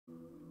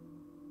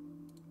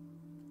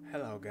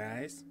Hello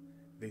guys,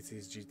 this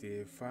is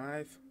GTA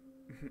 5.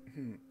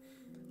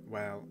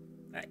 Well,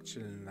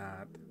 actually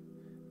not.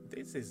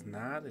 This is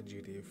not a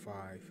GTA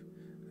 5.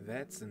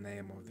 That's the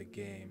name of the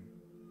game.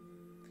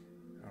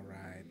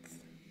 Alright,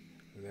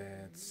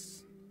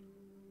 let's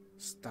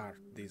start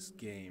this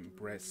game.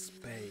 Press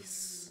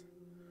space.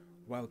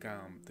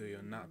 Welcome to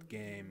your Not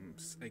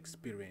Games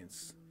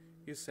experience.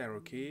 Use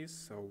arrow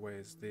keys or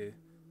WSD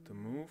to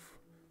move.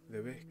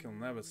 The vehicle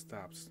never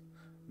stops.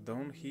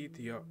 Don't hit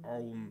your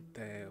own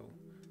tail.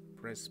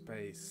 Press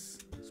space.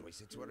 So I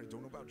said to her, I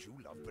don't know about you,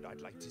 love, but I'd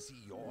like to see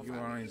your You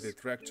are in the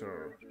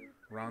tractor.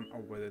 Run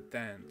over the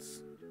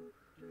tents.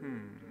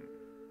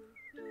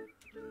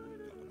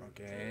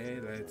 Okay,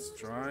 let's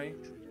try.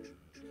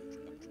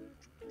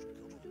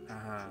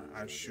 Aha,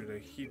 I should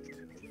have hit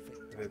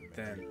the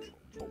tent.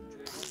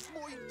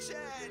 My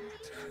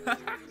tent!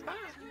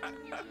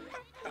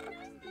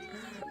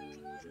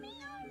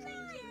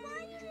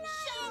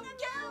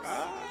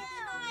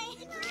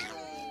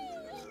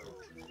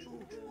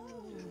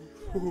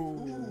 I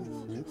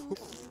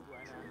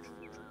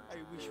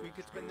wish we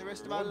could spend the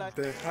rest of our life.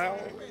 What the hell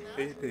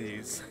it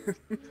is?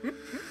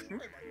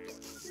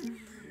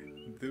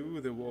 Do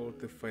the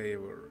world a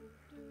favor.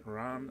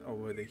 Run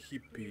over the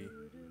hippie.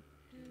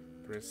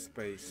 Press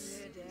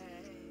space.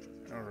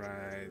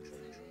 Alright.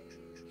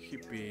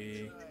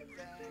 Hippie.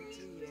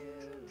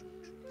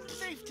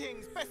 Steve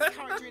King's best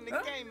character in the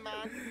game,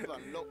 man. You've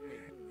unlocked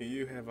me.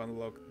 You have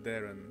unlocked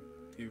Darren.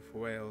 If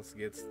Wales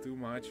gets too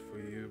much for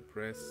you,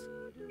 press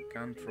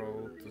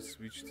Control to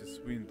switch to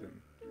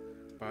Swindon.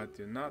 But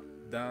you're not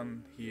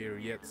done here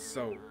yet,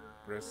 so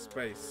press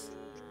space.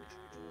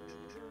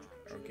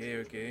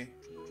 Okay.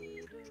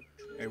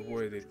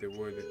 Avoid it.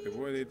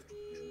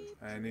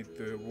 I need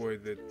to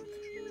avoid it.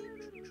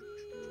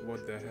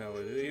 What the hell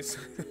it is?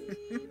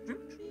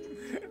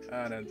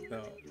 I don't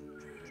know.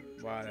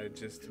 But I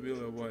just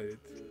will avoid it.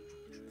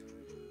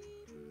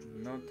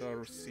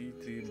 Motor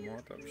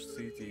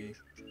City.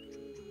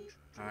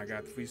 I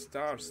got 3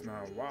 stars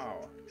now,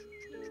 wow.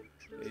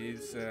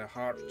 It's a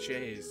hard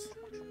chase.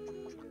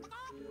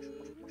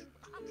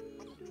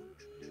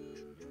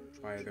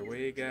 By the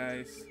way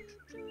guys,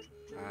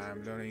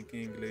 I'm learning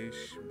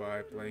English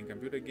by playing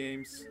computer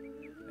games,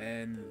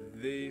 and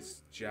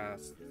this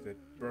just the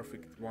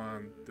perfect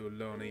one to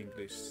learn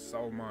English.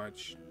 So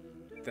much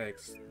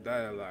text,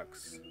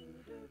 dialogues.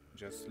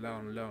 Just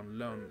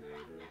learn.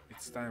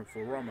 It's time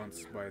for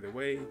romance, by the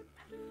way.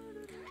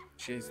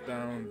 Chase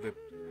down the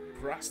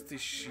rusty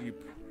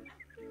ship.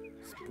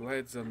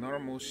 Split the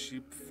normal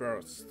ship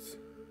first.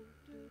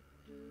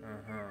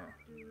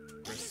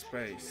 Press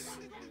space.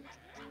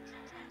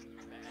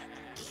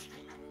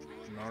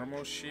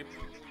 Normal ship.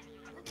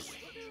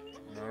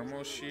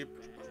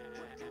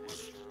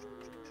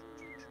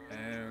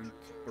 And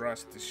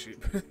rusty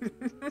ship. Oh,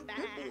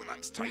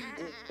 that's tight.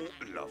 Oh,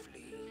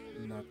 lovely.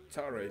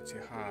 Notoriety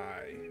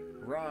high.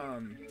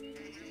 Run.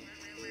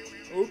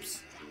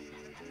 Oops.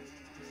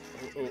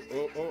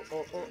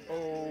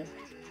 Oh.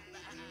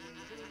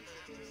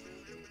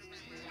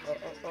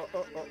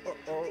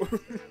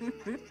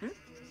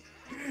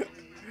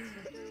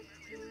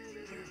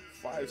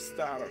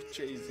 5-star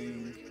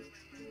chasing.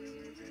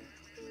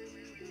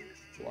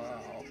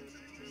 Wow,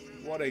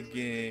 what a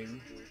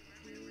game.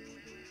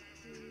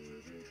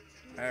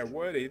 I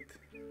waited.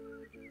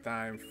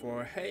 Time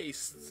for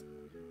haste.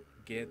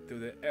 Get to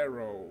the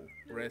arrow.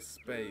 Press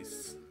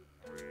space.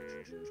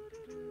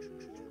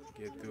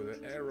 Get to the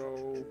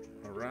arrow.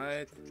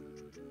 Alright.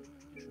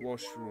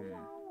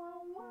 Washroom.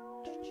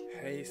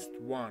 Haste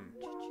 1.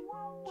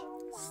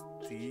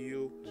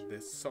 Steal the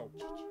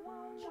soap.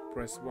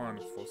 Press 1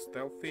 for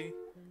stealthy.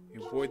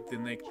 Avoid the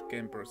naked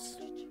campers.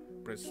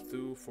 Press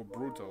 2 for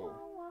brutal.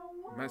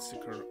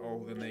 Massacre all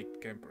the naked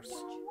campers.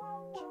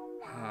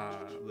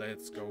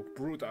 Let's go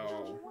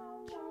brutal.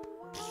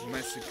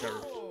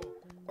 Massacre.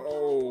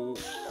 Oh,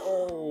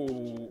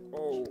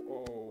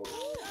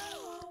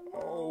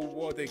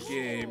 what a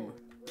game.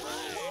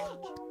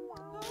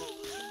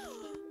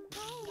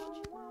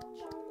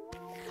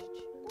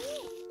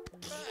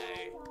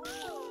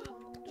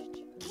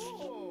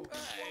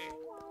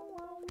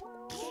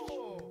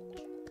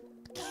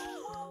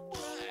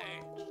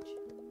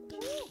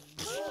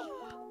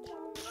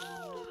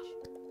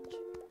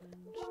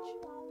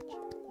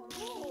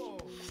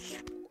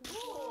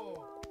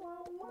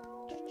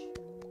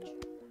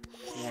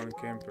 One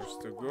campers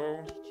to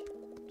go.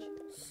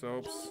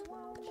 Soaps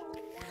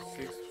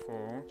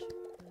 6-4.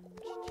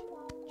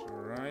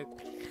 Alright.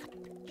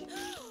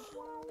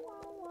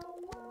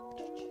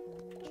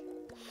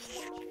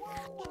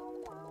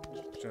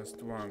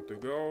 Just one to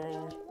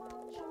go.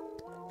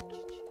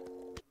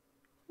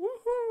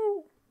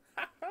 Woohoo!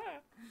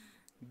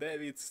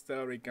 David's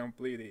story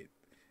completed.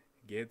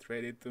 Get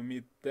ready to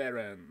meet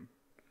Darren.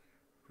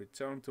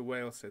 Return to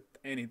Wales at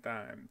any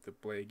time to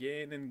play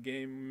again in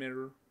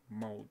gamer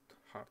mode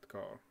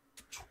hardcore.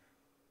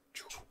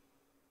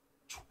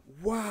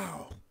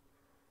 Wow!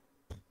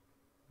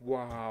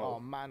 Oh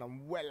man,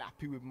 I'm well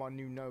happy with my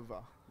new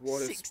Nova.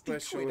 What a 60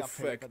 special quid I paid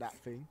effect. for that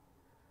thing.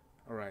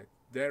 Alright,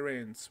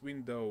 Darren's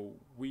window,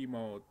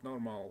 Wiimote,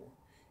 normal.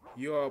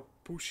 You are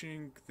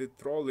pushing the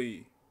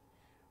trolley.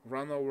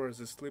 Run over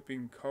the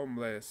sleeping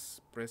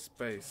homeless. Press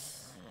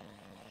space.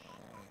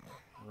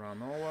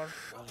 Run over.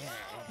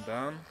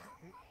 Done.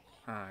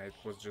 It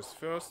was just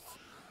first.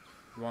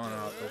 1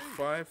 out of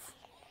 5.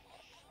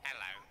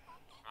 Hello,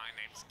 my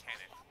name's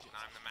Kenneth, and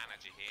I'm the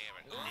manager here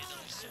at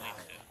Little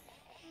Swindon.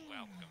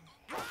 Welcome.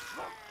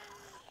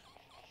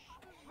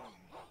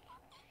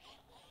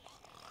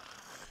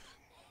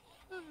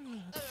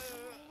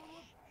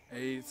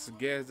 It's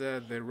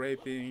Gaza the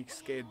raping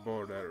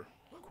skateboarder.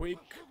 Quick,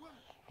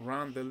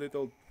 run the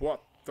little twat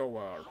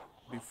tower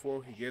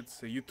before he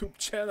gets a YouTube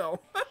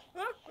channel.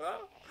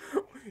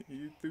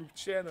 YouTube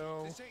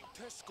channel. This ain't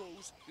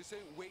Tesco's, this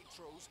ain't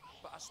Waitrose,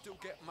 but I still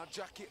get my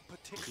jacket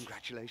petition.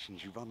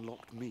 Congratulations, you've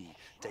unlocked me,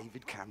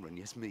 David Cameron.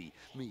 Yes, me,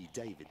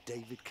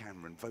 David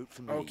Cameron. Vote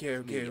for me. Okay.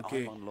 I'm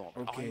unlocked.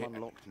 Okay, I'm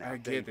unlocked now. I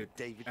get it.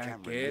 David I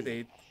Cameron. get me.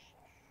 it.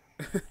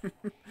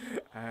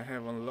 I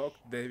have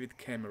unlocked David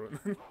Cameron.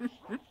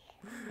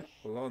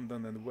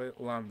 London and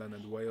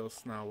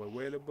Wales now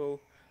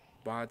available,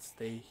 but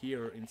stay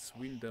here in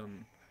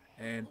Swindon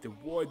and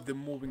avoid the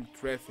moving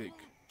traffic.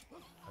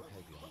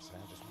 Okay, Beyonce, I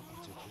just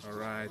want you to just...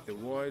 Alright,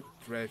 avoid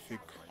traffic.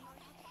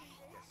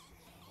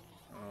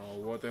 Oh,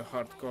 what a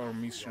hardcore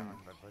mission.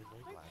 I'm very,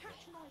 very glad that...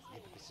 Yeah,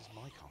 but this is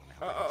my car now.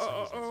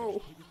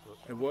 Oh.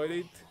 Avoid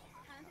it.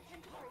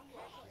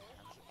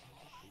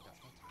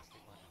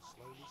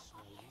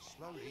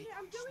 Slowly.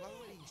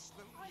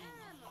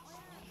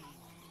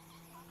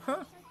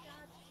 Huh?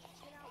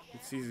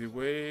 It's easy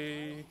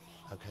way.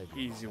 Okay,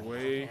 Easy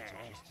way.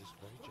 Just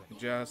very gently.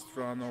 Just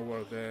run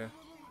over the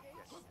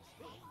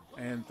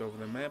end of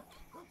the map.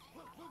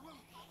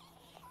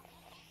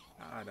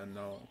 I don't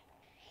know.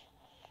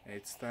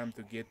 It's time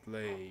to get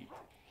laid.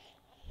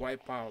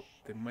 Wipe out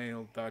the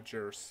male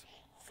dodgers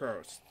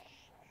first.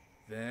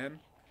 Then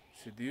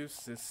seduce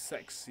the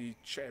sexy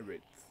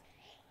chariot.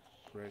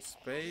 Press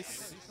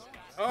space.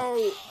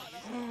 Oh!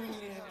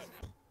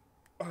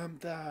 I'm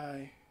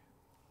die.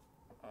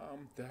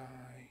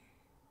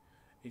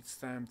 It's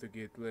time to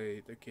get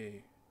laid.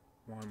 Okay.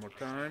 One more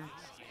time.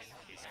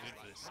 It's good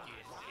for the skin.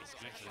 It's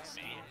good for the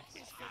skin.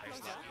 It's good for the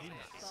skin.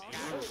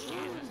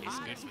 It's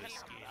good for the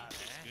skin.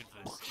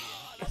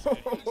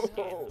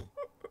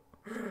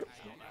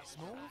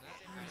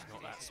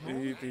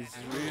 It is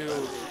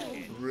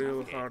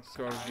real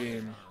hardcore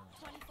game.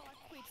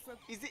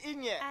 Is it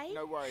in yet?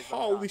 No worries.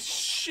 Holy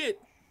shit!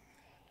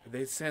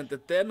 They sent a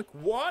tank.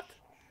 What?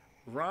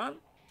 Run.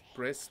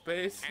 Press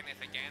space.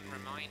 Kenneth again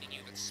reminding you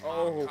that smart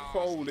Oh, cars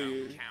holy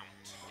don't count.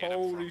 Get a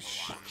holy proper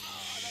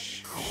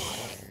shit.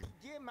 one.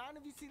 Yeah, man,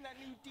 have you seen that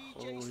new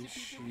DJ Holy Slippy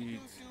shit.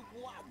 YouTube?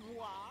 Wah,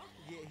 wah.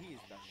 Yeah, he is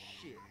the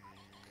shit.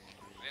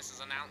 This is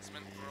an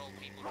announcement for all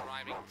people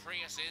driving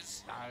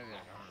Priuses.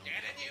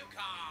 Get a new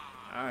car!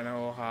 I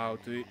know how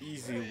to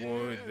easy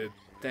avoid the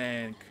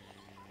tank.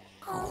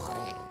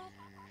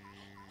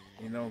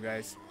 You know,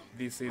 guys,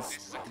 this is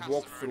This is a customer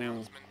walkthrough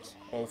announcement.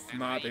 of There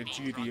not may a be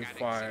GTA drug addicts in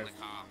 5. the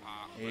car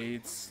park,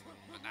 It's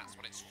but that's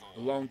what it's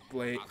for. long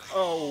play. Other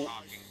Oh,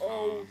 parking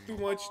oh, too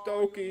much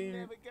talking.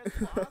 Never guess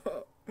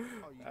what?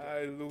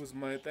 I lose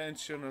my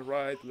attention.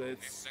 Alright, This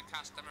let's. is a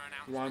customer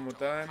announcement One more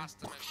to all time.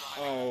 customers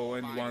driving Oh,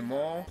 and 4x4. one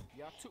more.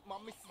 Yeah, I took my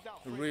missus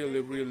out for a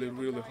Really, date really, the other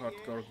really night, yeah.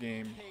 hardcore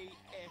game. KFC,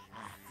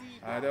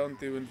 I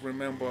don't even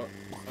remember.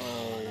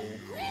 Oh,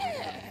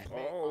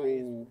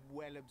 oh,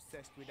 well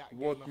obsessed with that Game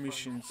what of Thrones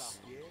missions stuff,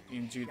 yeah?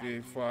 in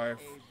GTA That 5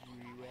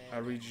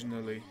 everywhere.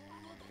 originally?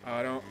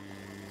 I don't.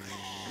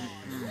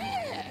 Nah,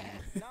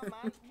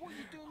 man, what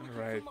you doing looking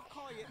Alright. for my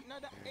car yet? No,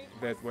 that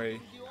ain't That my way.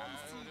 CD on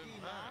CD,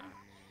 man.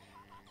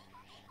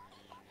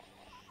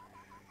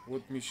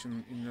 What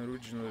mission in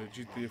original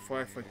GTA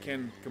 5 I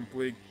can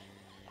complete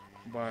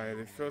by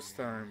the first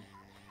time,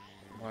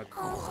 but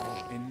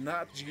in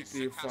not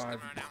GTA 5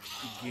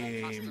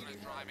 game,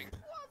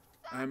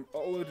 I'm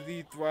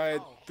already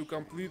tried to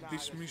complete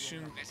this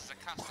mission. This is a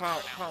customer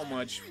How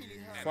much?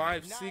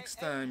 5, 6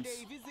 times.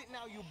 Dave, is it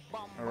now, you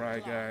bum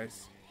Alright, clown?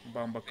 guys,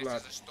 Bamba This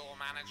Clat. is a store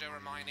manager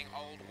reminding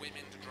old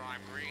women to drive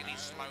really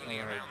slowly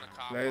Alright, around the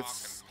car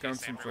let's park and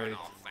piss everyone concentrate.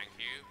 off, thank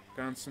you.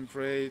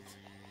 Concentrate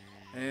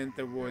and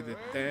avoid the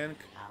tank.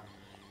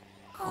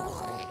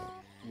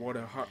 What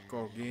a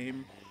hardcore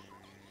game.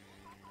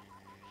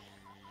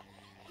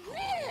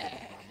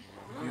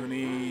 You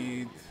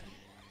need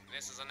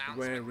This is an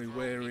announcement very, for all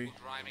very,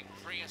 people driving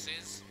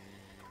Priuses.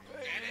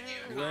 Get a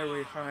new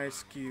very car. high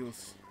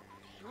skills.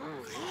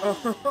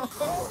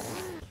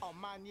 Oh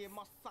man, yeah,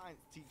 my science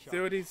teacher.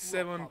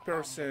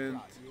 37%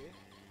 Yeah?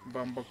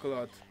 Bamba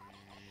Clat.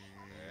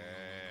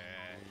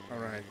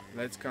 Alright,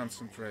 let's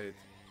concentrate.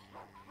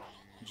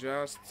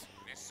 Just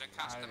This is a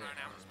customer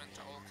announcement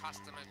to all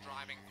customers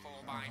driving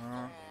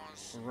 4x4s. You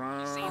see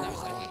run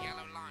those little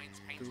yellow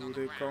lines painted to on the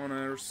the ground?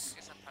 corners.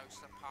 You're supposed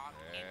to park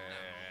in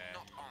them,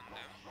 not on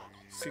them.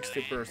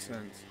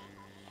 60%,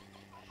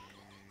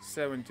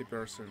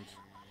 70%,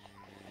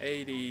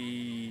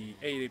 80%,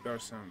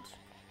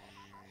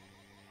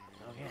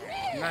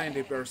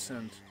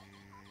 90%.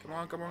 Come Come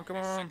on, come on, come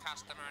This is a on.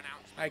 customer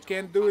announcement. I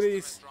can't All do customers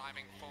this.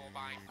 driving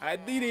 4x4s. I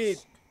did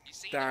it. You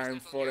see Time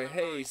those for little the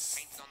yellow lines haste.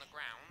 painted on the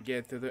ground?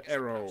 Get to the You're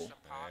arrow. supposed to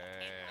park in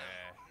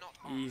them, not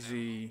on them.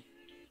 Easy.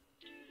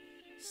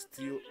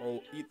 Steal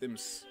all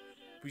items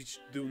which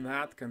do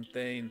not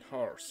contain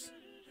horse.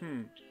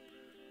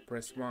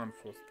 Press 1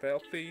 for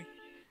stealthy.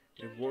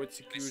 Avoid This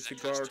is security a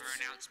customer guards.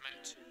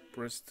 announcement.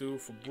 Press 2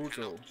 for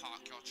brutal. Cannot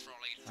park your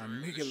trolley through the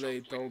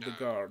Annihilate shop all the window.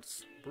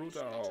 guards. Not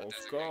Brutal, a of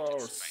designated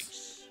course.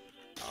 space.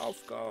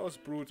 Of course,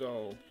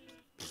 brutal.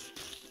 This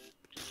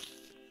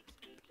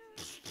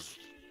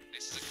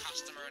is a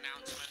customer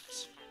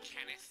announcement from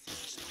Kenneth, the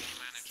store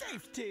manager.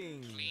 Safety.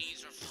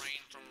 Please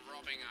refrain from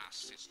robbing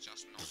us. It's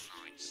just not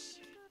nice.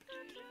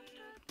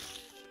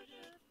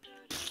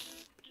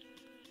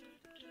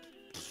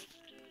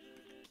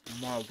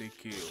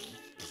 Multi-kill.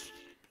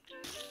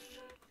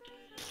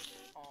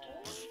 Oh,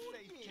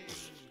 safety.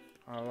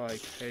 I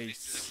like This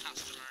haste is a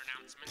customer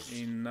announcement.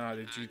 in not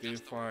a Just a GTA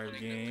 5 warning that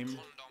game. the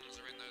condoms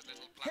are in those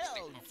little plastic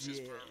Hell boxes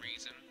for yeah. a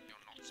reason.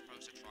 You're not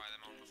supposed to try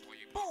them on before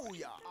you buy.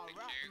 Booyah. All Thank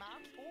right, you.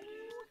 man.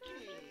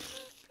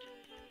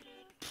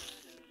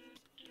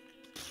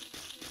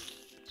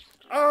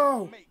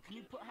 Oh! Mate, can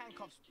you put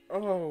handcuffs?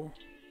 Oh!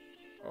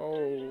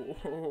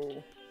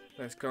 Oh!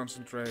 Let's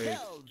concentrate.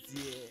 Hells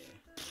yeah.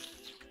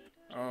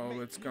 Oh, Mate,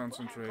 let's can you put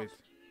concentrate. handcuffs?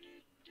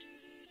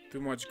 Too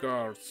much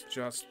guards.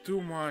 Just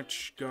too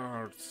much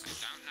guards.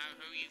 Don't know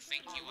who you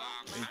think you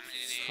are coming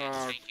It's in here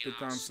hard taking to our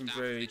stuff.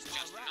 concentrate It's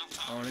just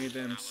not on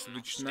items I will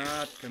which stand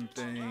not for it.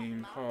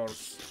 contain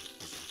horse.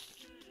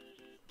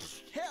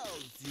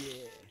 Hells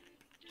yeah.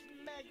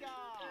 Mega.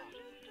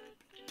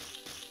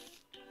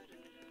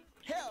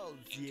 Hells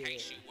In yeah.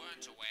 case you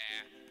weren't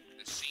aware,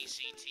 the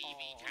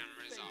CCTV Oh,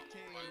 cameras are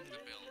all over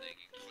the building,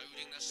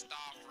 including the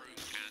staff room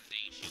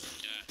candy, you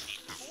dirty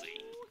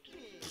hussy.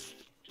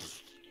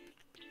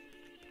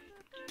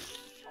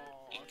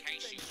 In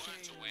case you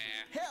weren't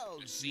aware, the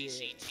Hells yeah.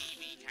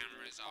 CCTV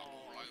cameras are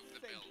all over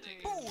the building,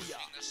 Booyah.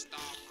 including the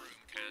staff room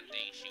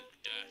candy, you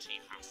dirty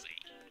hussy.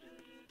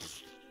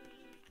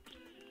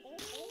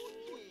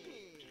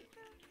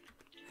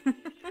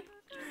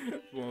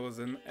 Was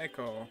an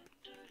echo.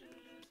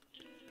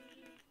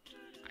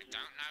 I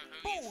don't know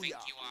who you think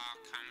Booyah. you are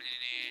coming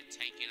in here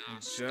taking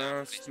our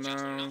stuff. Just It's now,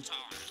 just not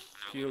on.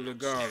 And I kill will the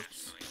not stand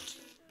guards. for it.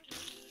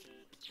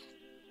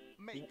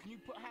 Mate, can you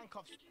put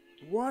handcuffs?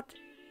 What?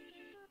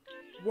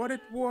 What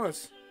it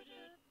was?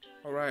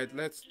 Alright,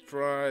 let's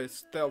try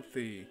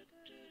stealthy.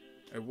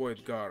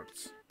 Avoid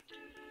guards.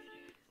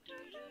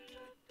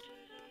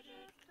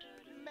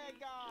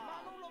 Mega.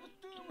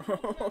 I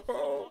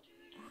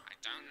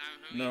don't know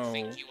who No. you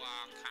think you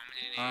are coming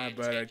in here I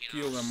better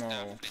taking kill our them stuff,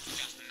 all. but it's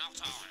just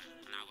not on,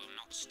 and I will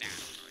not stand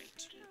for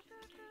it.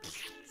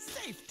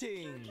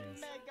 Safety.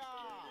 Mega.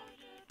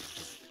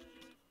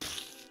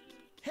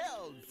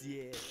 Hells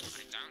yeah.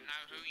 I don't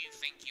know who you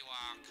think you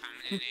are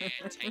coming in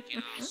here taking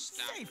our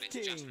stuff, but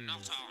it's just Safety.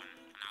 not on,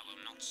 and I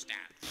will not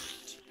stand for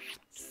it.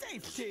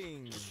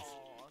 Safety.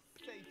 Oh,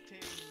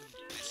 safety.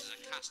 This is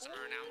a customer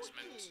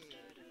announcement.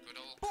 Could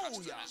all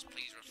Booyah. customers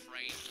please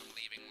refrain from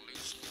leaving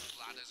loose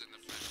ladders in the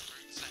fresh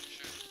fruit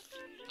section?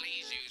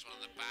 Please use one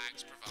of the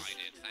bags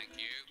provided, thank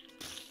you.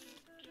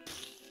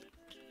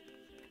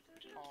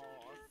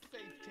 Oh,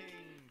 safety.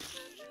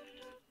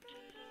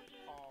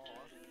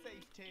 Oh,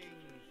 safety.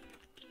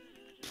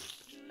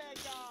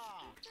 Mega.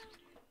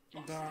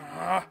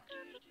 Ah,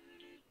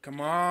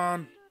 come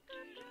on.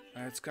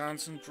 Let's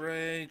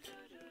concentrate.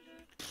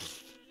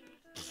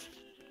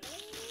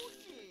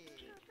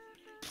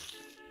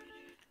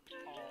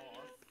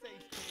 Oh,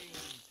 safety.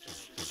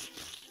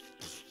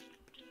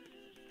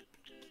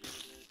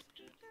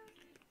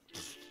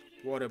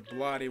 What a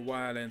bloody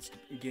violence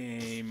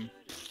game.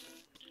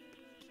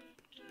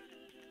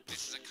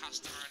 This is a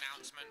customer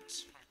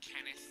announcement from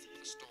Kenneth,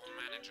 the store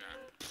manager.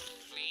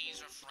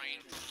 Please refrain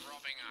from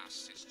robbing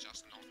us, it's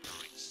just not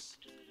nice.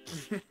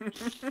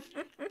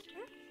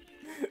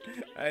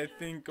 I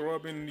think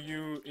robbing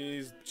you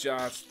is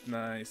just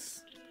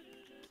nice.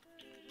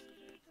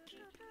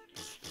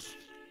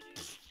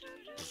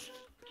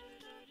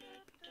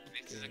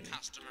 This is a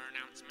customer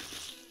announcement.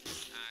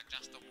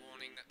 Just a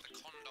warning that the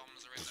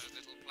condoms are in those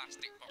little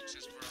plastic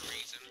boxes for a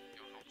reason.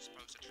 You're not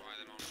supposed to try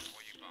them on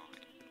before you buy.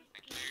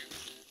 Thank you.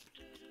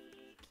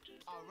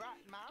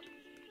 Alright, man.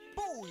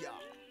 Booyah.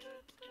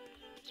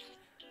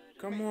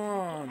 Come Mate,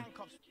 on.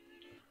 handcuffs.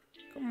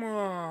 Come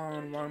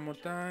on. One more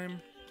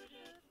time.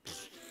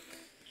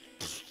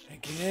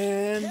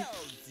 Again.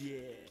 Hells yeah.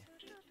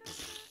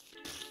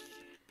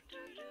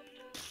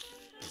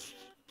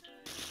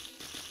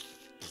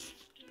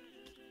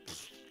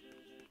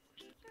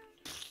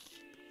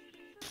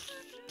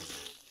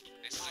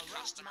 This is a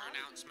customer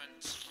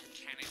announcement from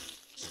Kenneth,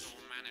 the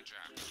store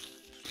manager.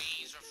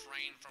 Please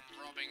refrain from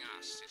robbing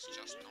us, it's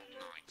just not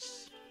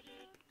nice.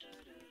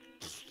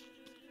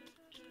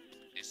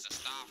 It's a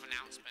staff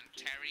announcement.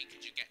 Terry,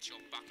 could you get your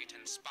bucket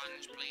and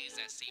sponge, please?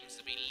 There seems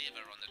to be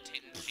liver on the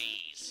tin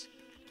peas.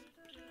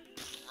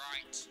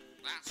 Right,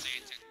 that's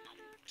it. Oh,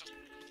 just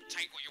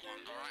take what you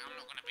want, alright? I'm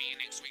not going to be here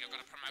next week. I've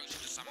got a promotion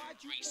to some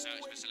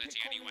research facility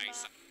anyway,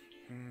 so...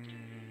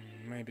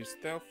 Maybe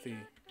stealthy.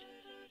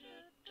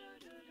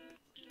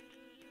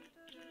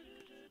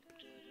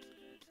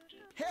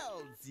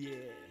 Hells yeah!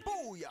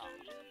 Booyah!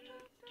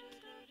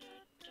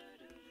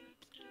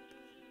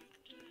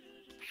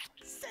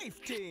 Safe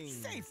things!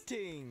 Safe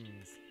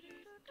things!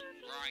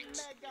 Right,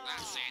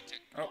 that's it.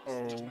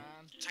 Uh-oh.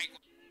 Take...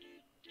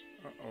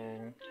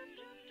 Uh-oh.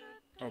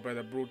 Oh,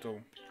 better brutal.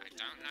 I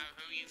don't know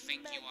who you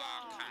think you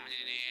are coming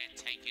in here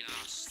taking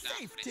our stuff,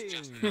 Safe but it's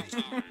just things.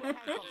 not on.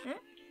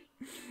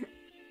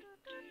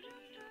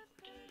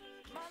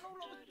 Man, all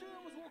I was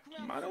doing was walking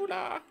around.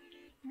 Manula!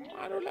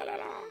 Manula la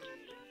la!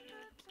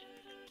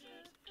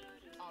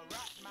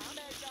 Alright, man.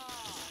 Mega!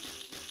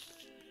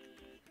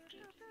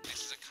 This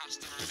is a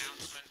customer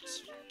announcement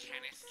from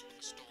Kenneth,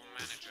 the store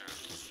manager.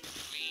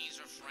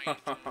 Please refrain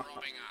from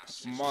robbing us. It's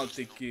just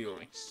Multi-kill. not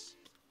nice.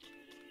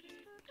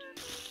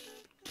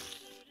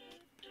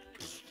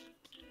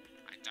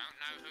 I don't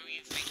know who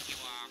you think you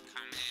are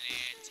coming in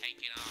here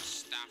taking our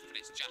stuff, but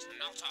it's just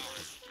not on,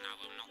 and I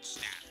will not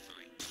stand for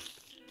it.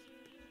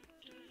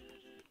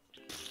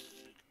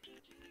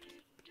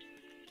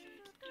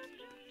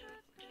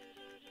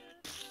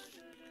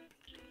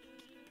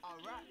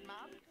 Alright,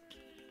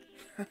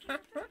 man.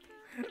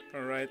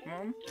 Alright,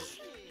 mom.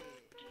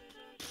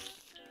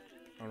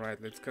 Alright,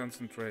 let's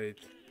concentrate.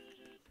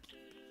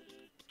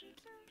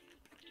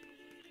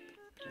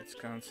 Let's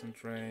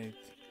concentrate.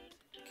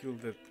 Kill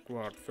that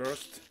guard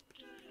first.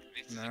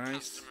 This is a Nice.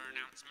 customer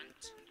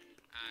announcement.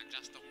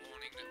 Just a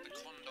warning that the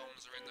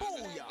condoms are in those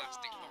little Booyah!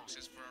 plastic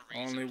boxes for a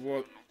reason. Only You're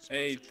what? not supposed to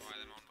 8 try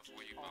them on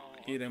before you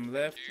buy. item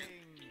left.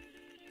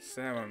 You.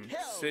 7,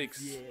 Hells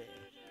 6. yeah!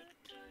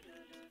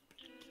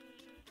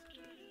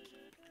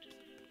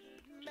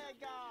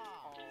 Mega!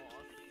 Oh,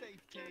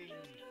 safe things.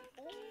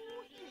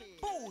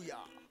 Oh yeah!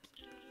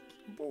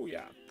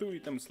 Booyah! Booyah! 2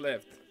 items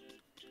left.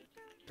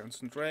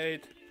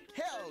 Concentrate.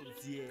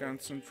 Hells yeah!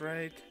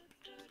 Concentrate.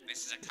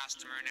 This is a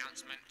customer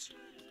announcement.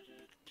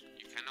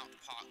 You cannot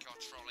park your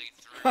trolley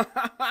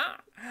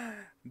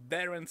through.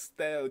 Darren's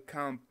tale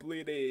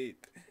completed.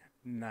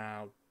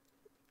 Now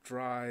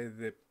try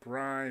the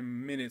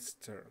Prime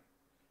Minister.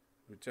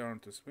 Return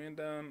to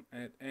Swindon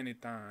at any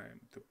time.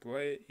 To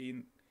play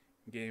in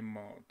game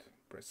mode,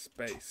 press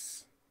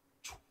space.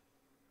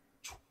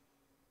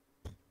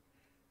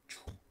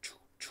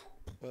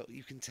 Well,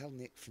 you can tell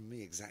Nick from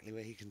me exactly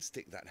where he can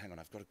stick that. Hang on,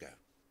 I've got to go.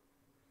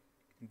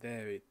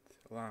 David,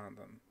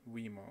 London,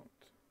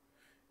 Wiimote.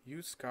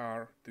 Use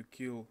car to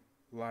kill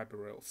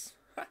liberals.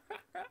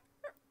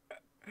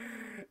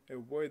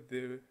 Avoid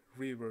the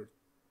River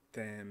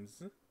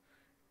Thames.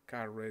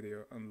 Car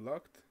radio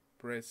unlocked.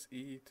 Press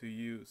E to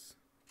use.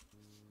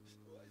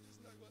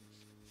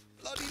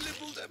 Bloody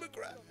Liberal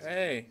Democrat!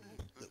 Hey,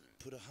 Look,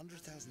 put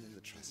 100,000 in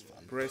the trust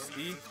fund. press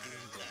E. And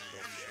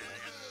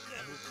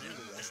we'll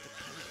call the rest a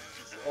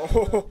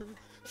payment.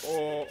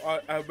 Oh,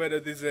 I better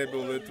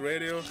disable that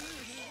radio.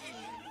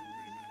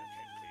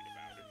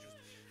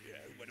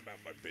 What about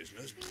my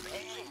business?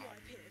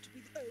 appear to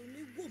be the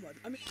only woman.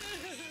 I mean,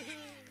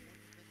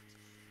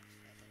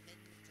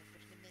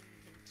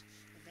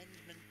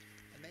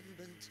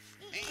 Amendment.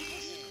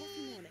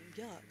 coffee morning.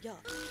 Yeah.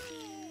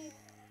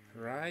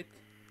 Right?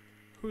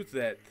 Who's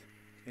that?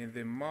 In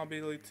the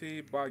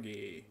mobility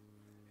buggy.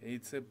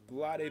 It's a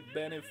bloody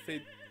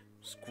benefit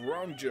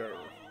scrounger.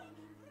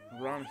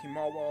 Run him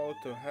over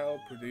to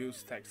help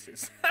reduce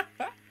taxes.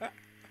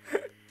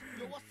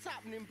 Yo, what's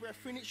happening,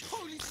 brethren? It's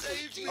holy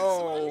save Jesus,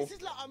 Oh, man. This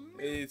is like a miracle.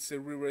 it's a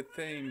River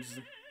Thames.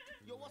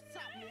 Yo, what's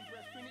happening,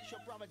 brethren? It's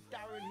your brother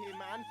Darren here,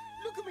 man.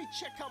 Look at me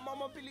check out my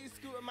mobility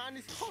scooter, man.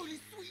 This holy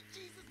sweet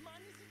Jesus,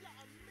 man. This is like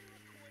a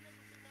miracle and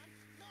everything, man.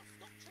 Now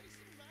stop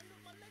chasing me, man.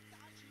 Look, my legs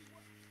are actually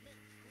work. Man,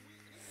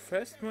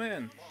 First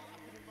man.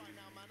 right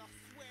now, man. I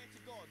swear to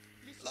God.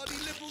 Listen, Bloody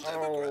Liberal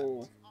Democrat.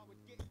 Oh. I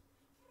would get...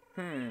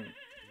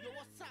 Yo,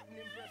 what's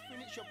happening, brethren?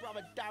 It's your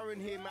brother Darren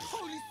here, man.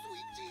 Holy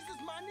sweet Jesus,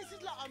 man. This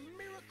is like a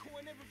miracle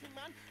and everything,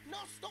 man.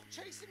 Now stop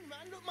chasing me,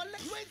 man. Look, my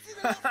legs. You ain't seen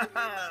enough of me,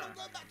 man. I'm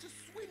going back to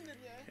Swindon,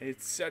 yeah?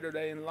 It's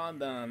Saturday in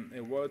London.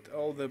 Avoid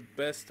all the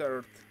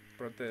bastard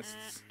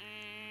protests.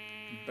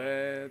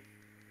 Bad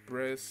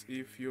press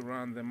if you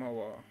run them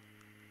over.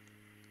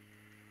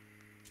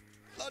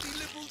 Bloody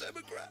Liberal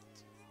Democrat.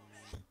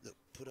 Look,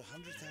 put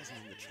 100,000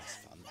 in the trust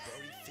fund,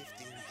 bury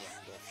 15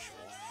 grand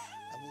offshore,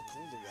 and we'll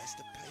call the rest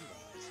a pay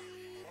rise.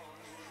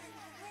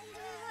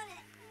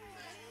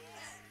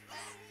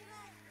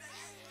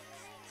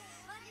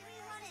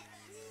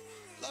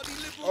 Bloody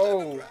Liberal Oh.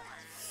 Democrat.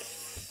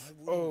 I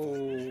would Oh.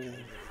 invite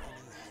Nick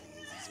over,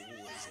 he's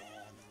always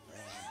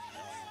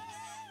on.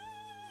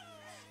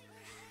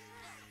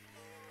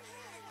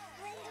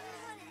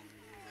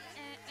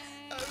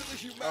 Oh, the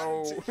humanity.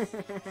 Oh.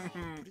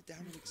 Put it down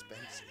in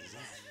expenses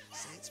and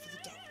say it's for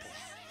the duck pond.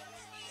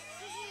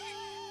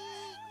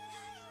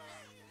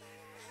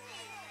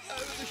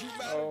 Oh, the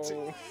humanity.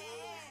 Oh.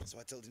 So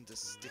I told him to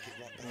stick it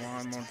right back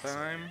One in his more tax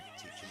time. and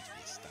teach him to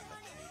be a stand-up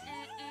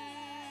comedian.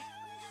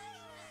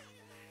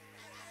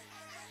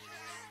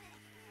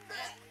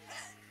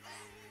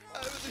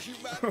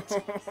 humanity.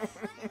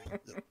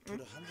 Look, put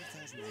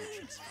 100,000 in the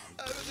trust fund.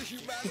 Oh, the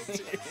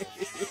humanity.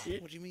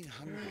 What do you mean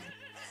hungry?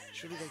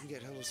 Surely they can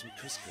get hold of some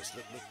couscous.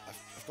 Look,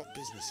 I've got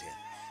business here.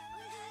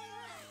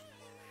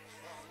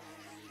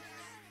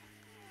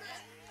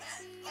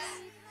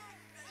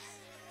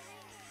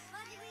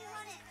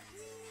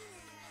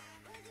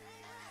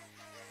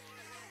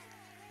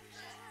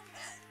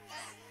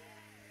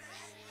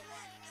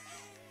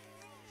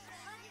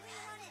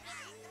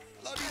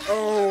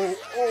 Oh,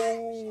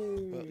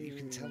 Well, you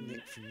can tell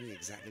Nick from me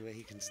exactly where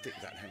he can stick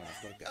that. Hang on,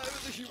 I've got to go. Oh,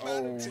 the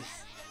humanity.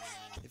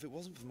 If it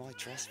wasn't for my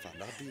trust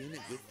fund, I'd be in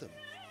it with them.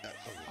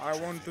 I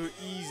want to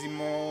easy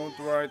mode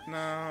right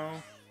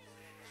now.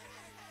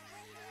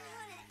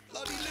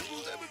 Bloody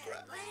liberal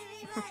Democrat.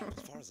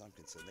 As far as I'm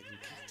concerned, they can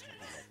keep tightening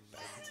their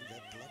belt until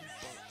their bloody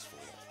bolts fall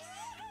off.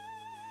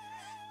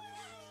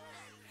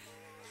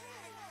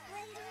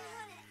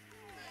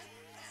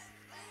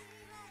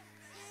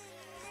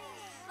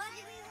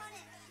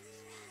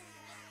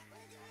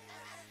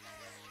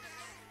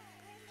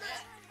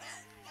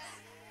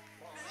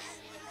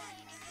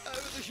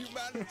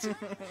 Humanity.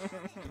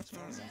 As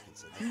far as I'm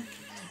concerned, they can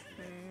keep tightening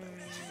their belt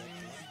until their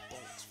bloody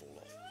bolts fall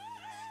off.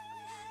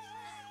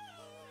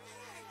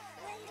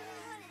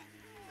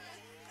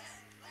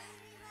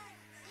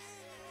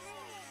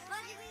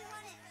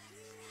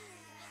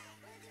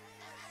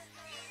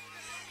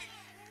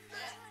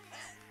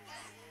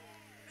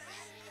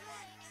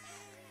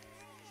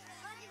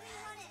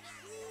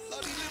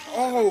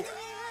 Oh,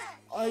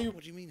 are you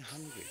What do you mean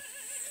hungry?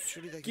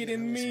 Surely they can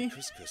kidding get hold of me? some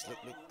couscous. Look,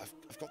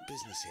 I've got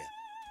business here.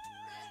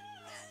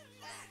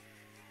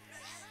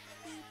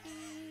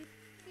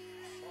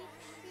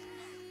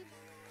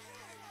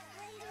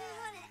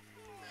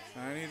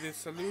 I need a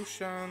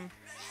solution.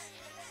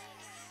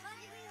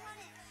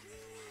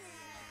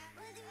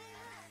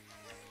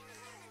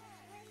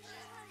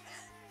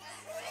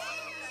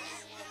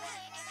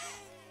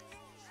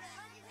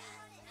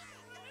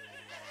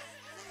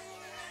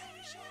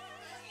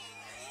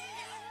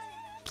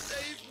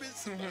 Save me,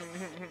 Samantha.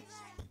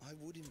 I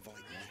would invite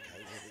Nick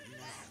over, but you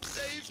know that.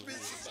 Save me,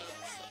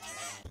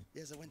 Samantha.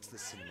 Yes, I went to the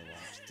cinema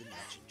once. Didn't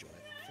much enjoy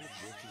it. Full of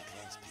working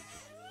class people.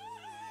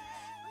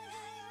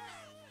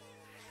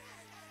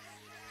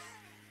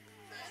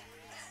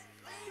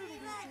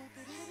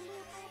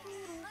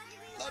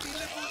 Bloody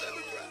liberal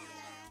Democrat.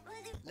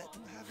 Let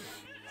them have it.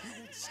 Who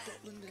wants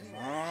Scotland anyway?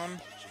 Come on.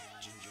 Bunch of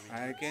ginger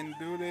I can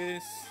do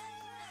this.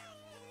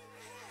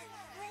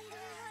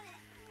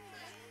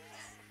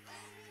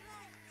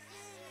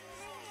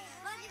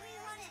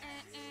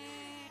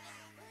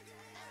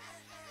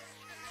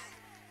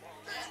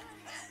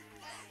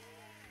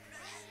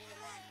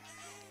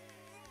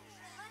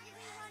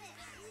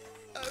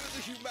 Oh,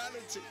 the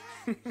humanity.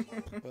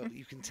 Well,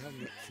 you can tell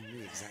Nick from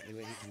me exactly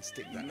where he can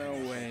stick that. No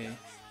way.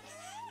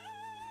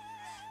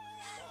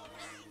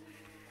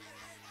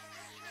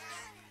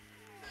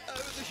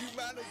 Oh, the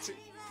humanity.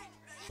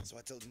 So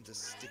I told him to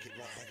stick it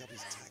right back up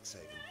his tax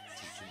haven.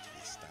 Teach him to be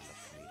a stand-up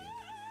comedian.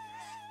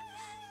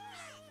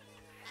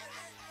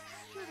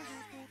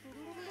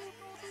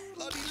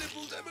 Bloody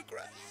liberal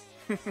Democrat.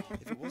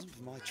 If it wasn't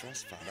for my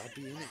trust fund, I'd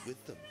be in it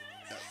with them.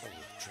 Oh,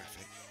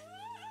 traffic.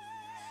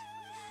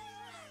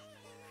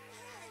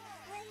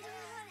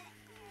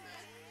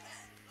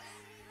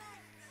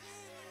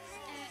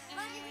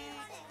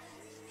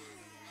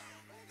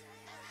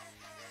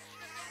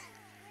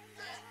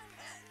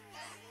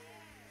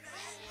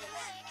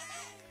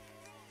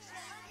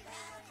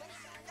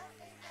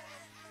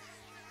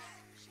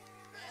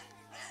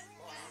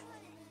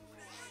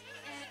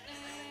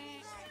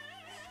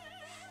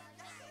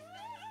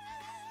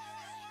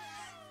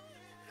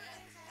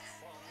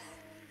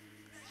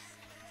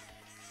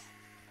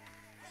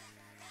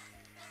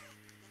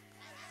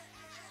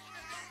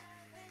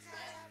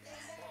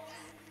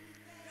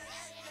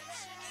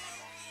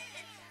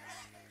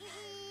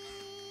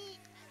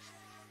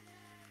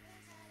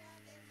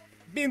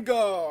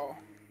 Bingo!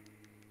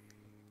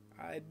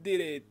 I did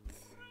it.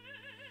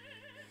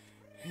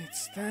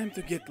 It's time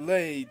to get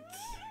late.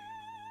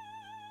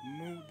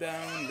 Move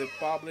down the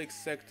public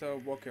sector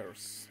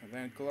workers,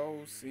 then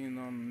close in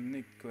on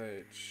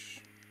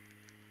Nickledge.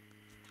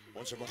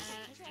 Once a month.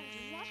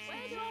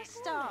 Where do I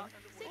start?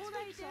 All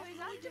they do is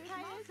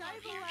underpayers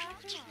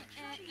overwork.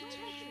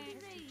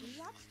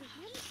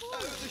 Oh,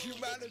 the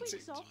humanity. 6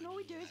 weeks off, and all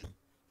we do is...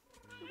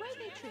 The way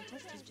they treat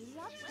us is just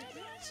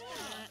absolutely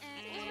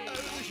Oh,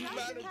 the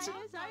humanity.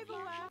 underpayers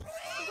overwork. The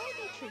way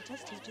they treat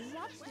us is just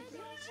absolutely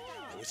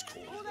Oh, it's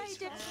cool. All they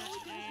do is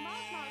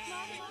mark.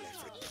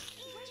 Effort.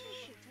 The way they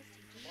treat us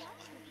is just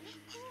absolutely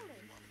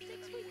appalling.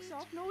 6 weeks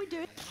off, and all we do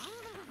is...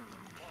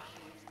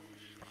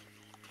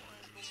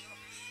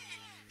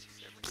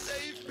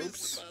 Save me,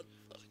 Samantha.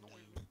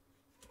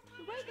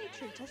 The way they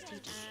treat us is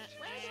just...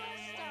 Where do I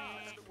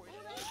start?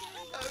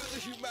 Oh, the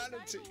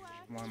humanity.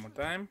 One more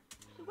time.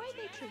 The way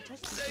they treat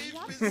us is Save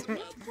just me, absolutely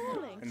Samantha.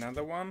 appalling.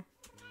 Another one.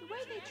 The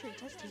way they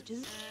treat us is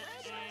just...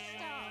 Where do I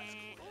start?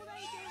 All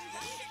they do is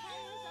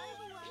underpayers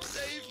overwork.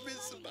 Save me,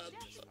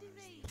 Samantha.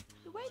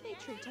 The way they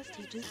treat us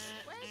is just...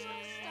 Where do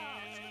I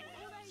start?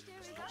 All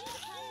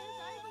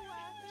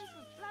Overworkers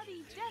with bloody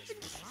deaf.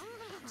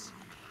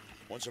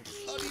 Once a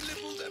bloody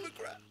Liberal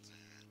Democrat.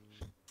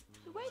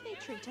 The way they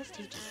treat us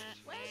teachers.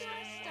 Where do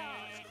I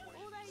start?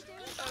 All they do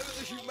is Oh,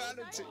 the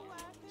humanity.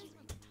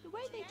 the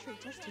way they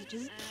treat us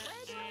teachers.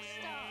 Where do I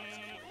start?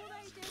 All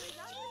they do is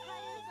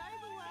underpay us,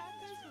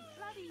 overworkers with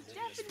bloody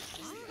deaf.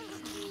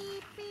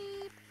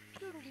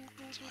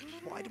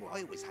 Why do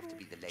I always have to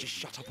be the lady? Just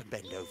shut up and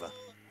bend over.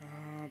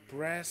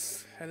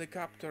 Press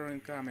helicopter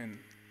incoming.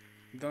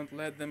 Don't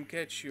let them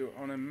catch you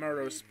on a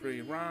murder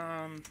spree.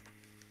 Run!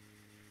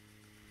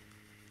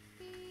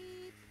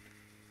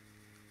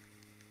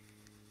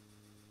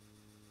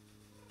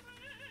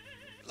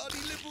 Bloody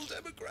Liberal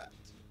Democrat.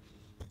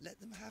 Let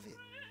them have it.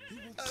 Who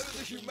wants to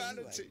the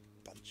humanity? Anyway?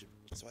 Bunch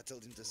of. So I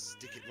told him to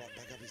stick it right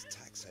back up his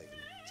tax haven.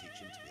 Teach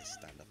him to be a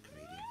stand-up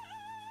comedian.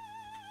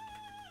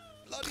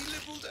 Bloody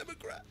Liberal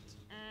Democrat.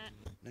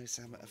 No,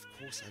 Sam. Of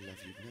course I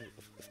love you. No,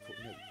 of course.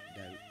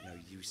 No.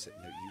 You say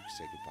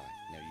goodbye.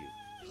 No, you.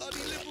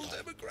 Bloody Liberal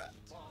Democrat.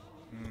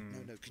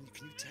 No. Can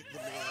you take the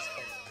lawyers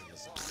off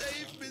Amazon?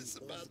 Save me,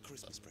 Samantha. All the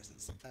Christmas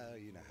presents. Oh,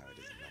 you know how it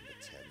is at number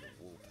 10. The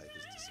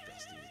wallpaper's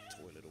disgusting. The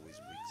toilet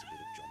always reeks a bit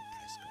of John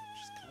Prescott.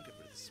 Just can't get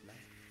rid of the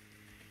smell.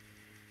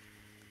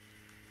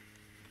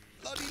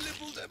 Bloody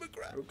Liberal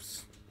Democrat.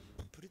 Oops.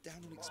 Put it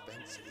down on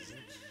expenses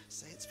and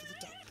say it's for the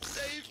duck.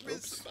 Save me,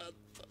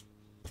 Samantha.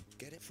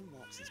 Get it from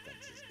Marks and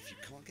Spencer's. If you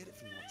can't get it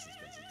from Marks and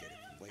Spencer's, get it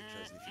from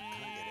Waitrose. And if you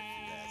can't get it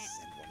from there,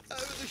 send one of them.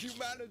 Oh, the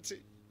humanity.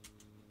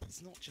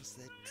 It's not just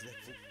their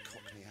dreadful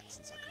Cockney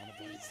accents I can't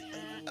avoid. It's the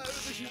overall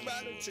the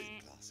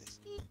humanity. Classes.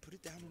 Put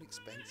it down on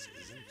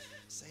expenses and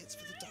say it's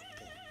for the duck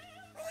pond.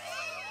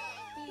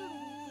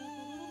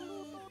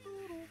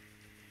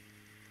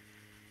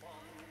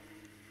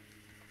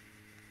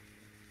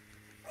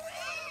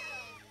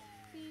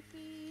 Beep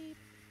beep.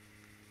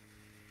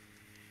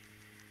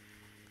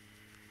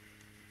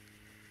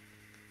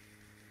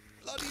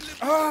 Bloody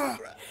Liberal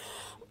Democrat.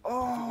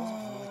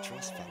 Oh! My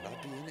trust fund,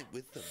 I'd be in it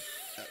with them.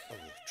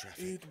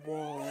 Traffic. It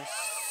was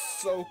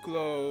so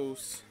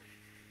close.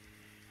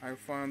 I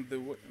found the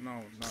way.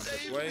 No, not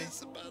that way.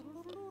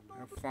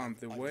 I found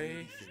the way. I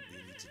really think we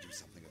need to do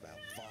something about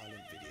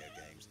violent video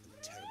games and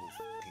terrible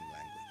fucking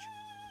language.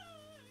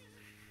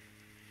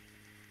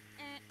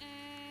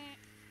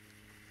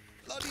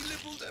 Bloody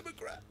Liberal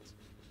Democrat.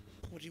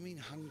 What do you mean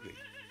hungry?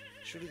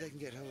 Surely they can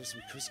get hold of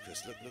some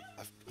couscous. Look,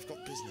 I've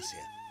got business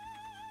here.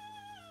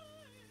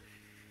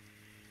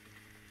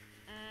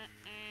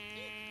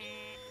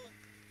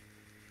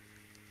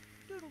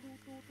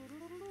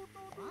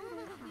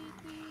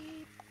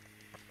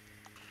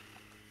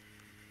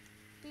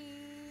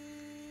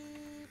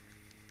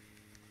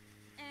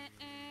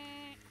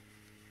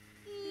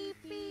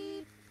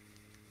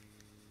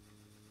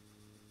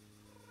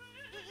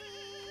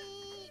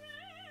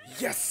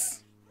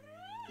 Yes!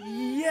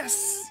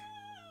 Yes!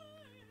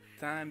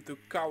 Time to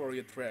cover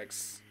your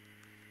tracks.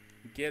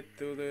 Get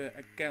to the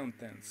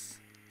accountants.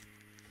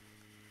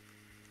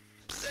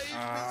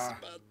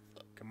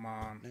 Come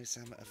on. No,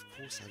 Sam, of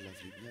course I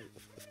love you. No,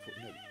 of course,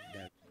 no.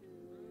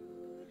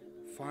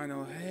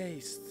 Final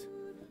haste.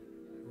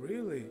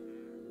 Really?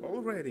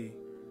 Already?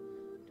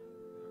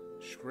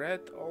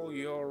 Shred all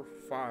your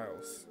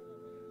files.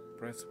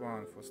 Press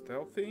 1 for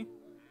stealthy.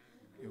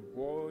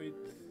 Avoid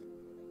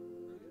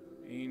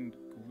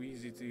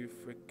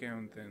inquisitive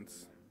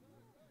accountants.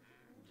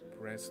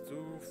 Press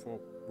 2 for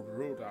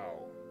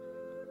brutal.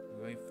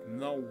 Leave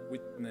no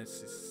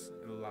witnesses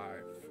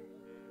alive.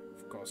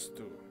 Of course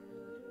 2.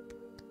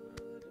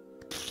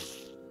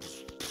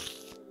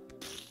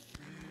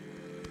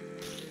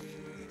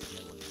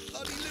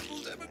 Bloody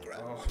Liberal Democrat.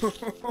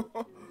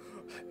 Oh.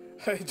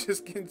 I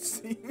just can't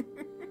see.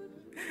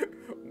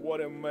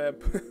 What a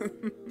map.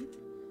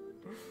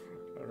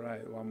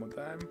 Alright, one more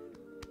time.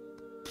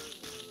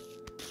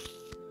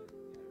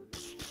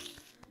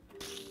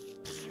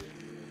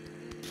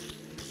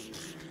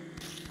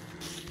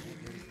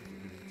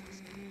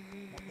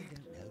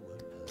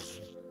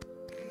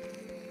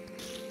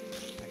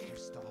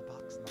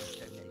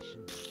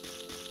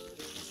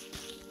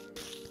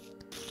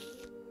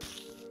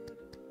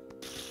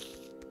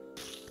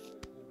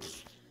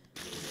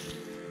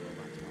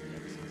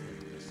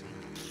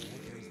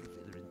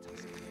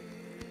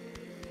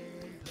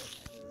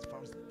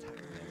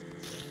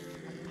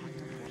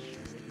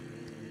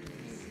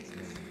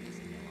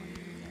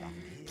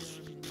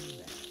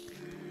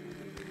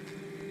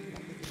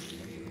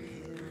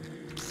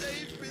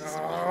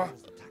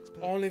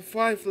 Only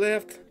 5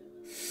 left.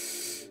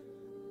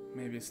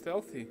 Maybe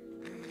stealthy.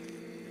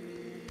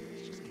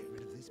 Let's just get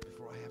rid of this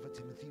before I have a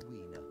Timothy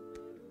Wiener.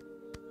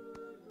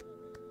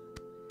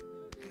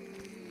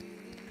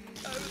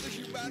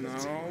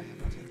 No.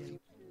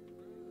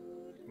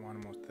 One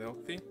more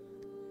stealthy.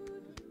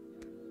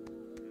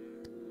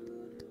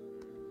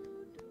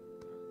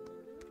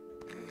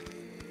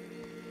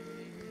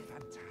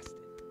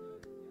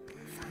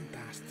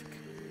 Fantastic.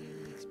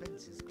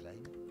 Expenses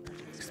claim.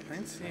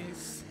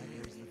 Expenses. There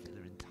goes the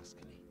villa in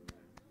Tuscany.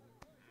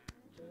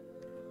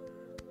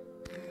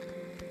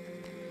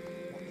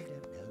 What they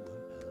don't know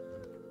won't hurt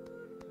them.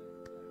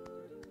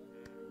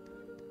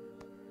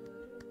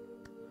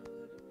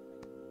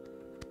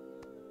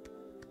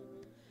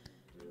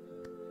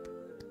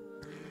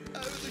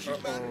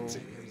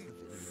 humanity.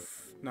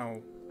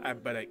 No, I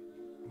bet I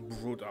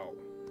brutal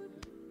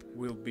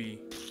will be.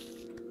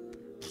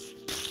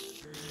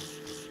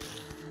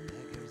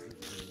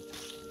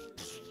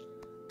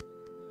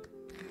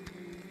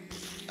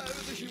 Oh,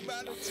 the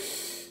humanity.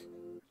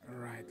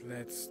 Alright,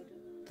 let's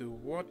do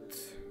what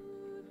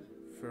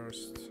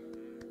first?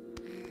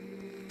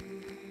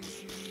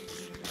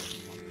 That'll be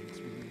one prince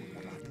we will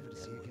grab in the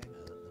sea game.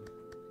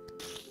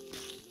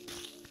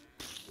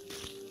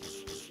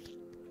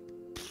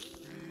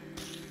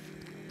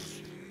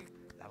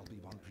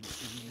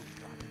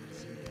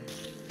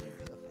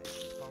 Perfect.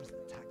 As far as the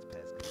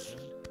taxpayer's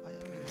concerned, I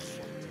only have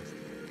one test.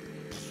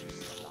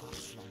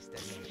 That's nice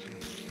definition.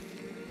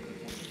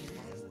 As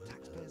far as the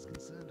taxpayer's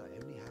concerned, I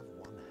only have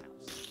one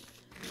house.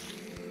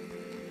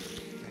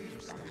 Thank you,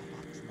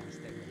 Starbucks. Nice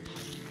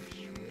definition.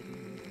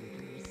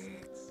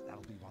 Receipts.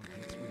 That'll be one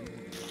prince we will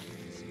grab in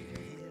the sea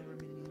game.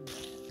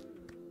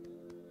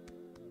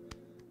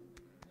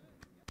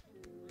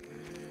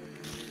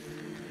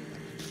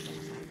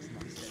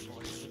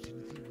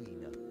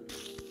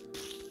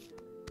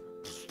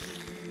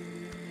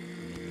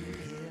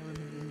 Here, a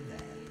million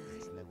there.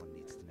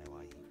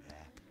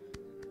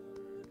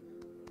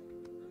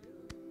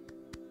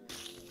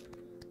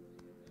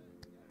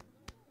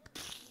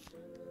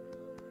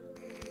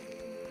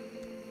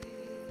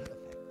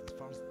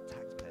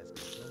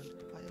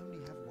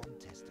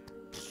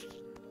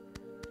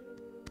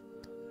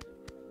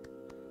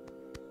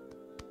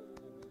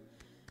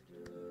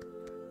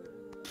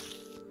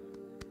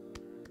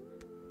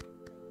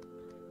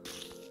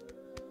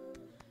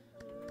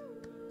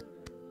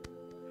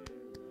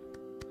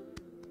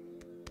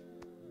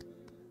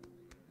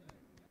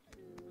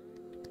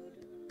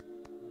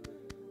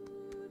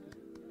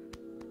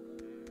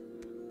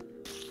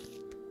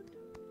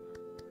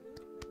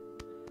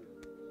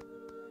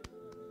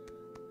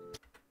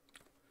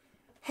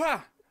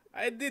 Ha!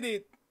 I did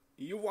it!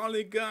 You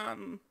only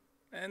gone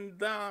and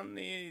done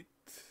it.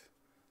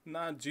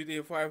 Not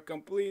GTA 5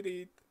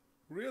 completed.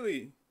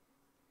 Really?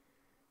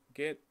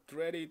 Get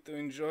ready to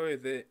enjoy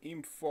the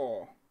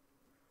info.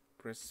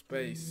 Press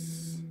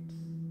space.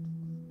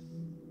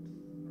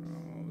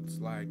 Oh, it's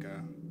like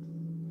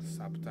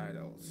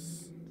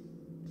subtitles.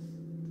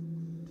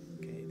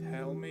 Kate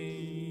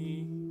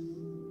Helmy,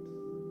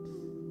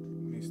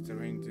 Mr.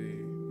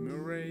 Andy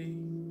Murray,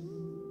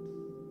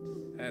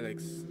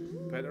 Alex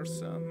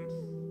Pedersen,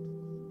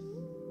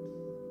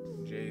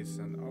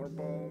 Jason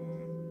Orbaum.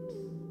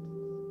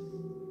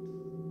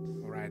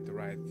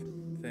 Right.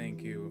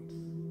 Thank you,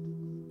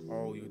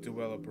 all you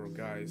developer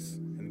guys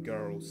and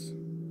girls.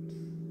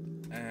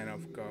 And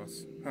of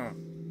course,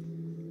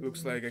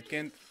 looks like I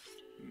can't.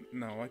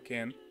 No, I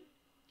can.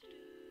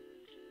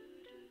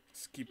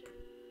 Skip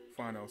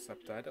final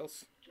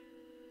subtitles.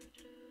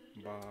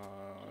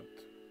 But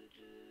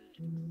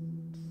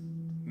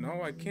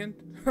no, I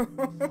can't.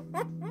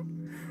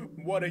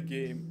 What a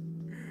game.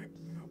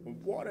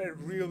 What a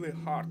really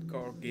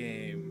hardcore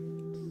game.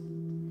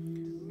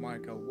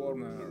 Michael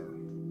Warner,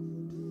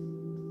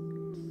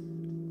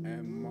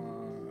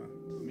 Emma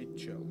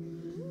Mitchell.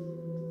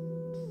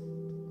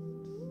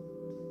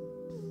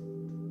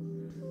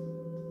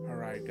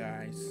 Alright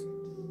guys,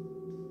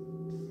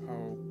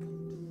 hope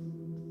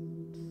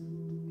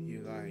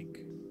you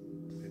like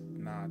the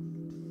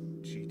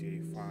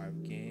NotGTAV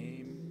 5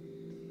 game.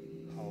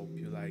 Hope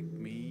you like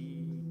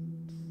me,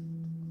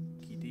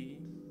 Kitty,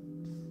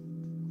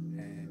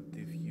 and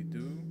if you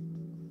do,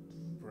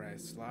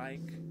 press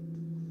like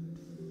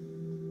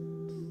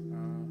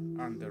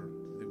under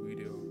the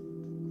video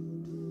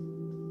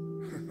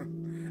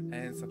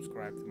and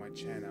subscribe to my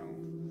channel.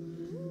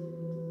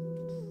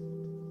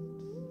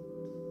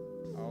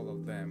 All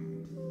of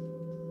them.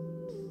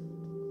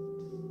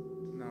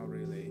 Now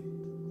really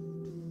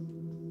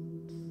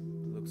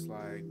looks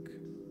like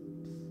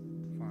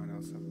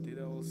final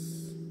subtitles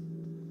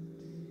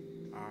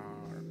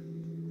are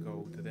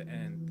go to the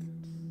end.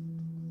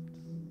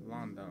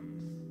 London.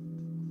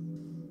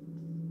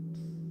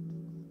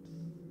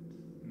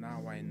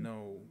 Now I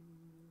know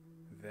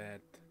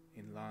that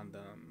in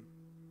London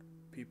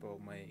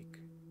people make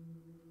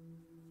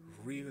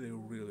really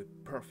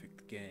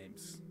perfect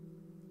games.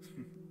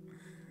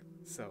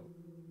 So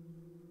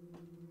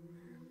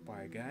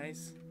bye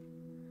guys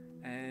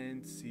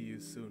and see you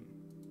soon.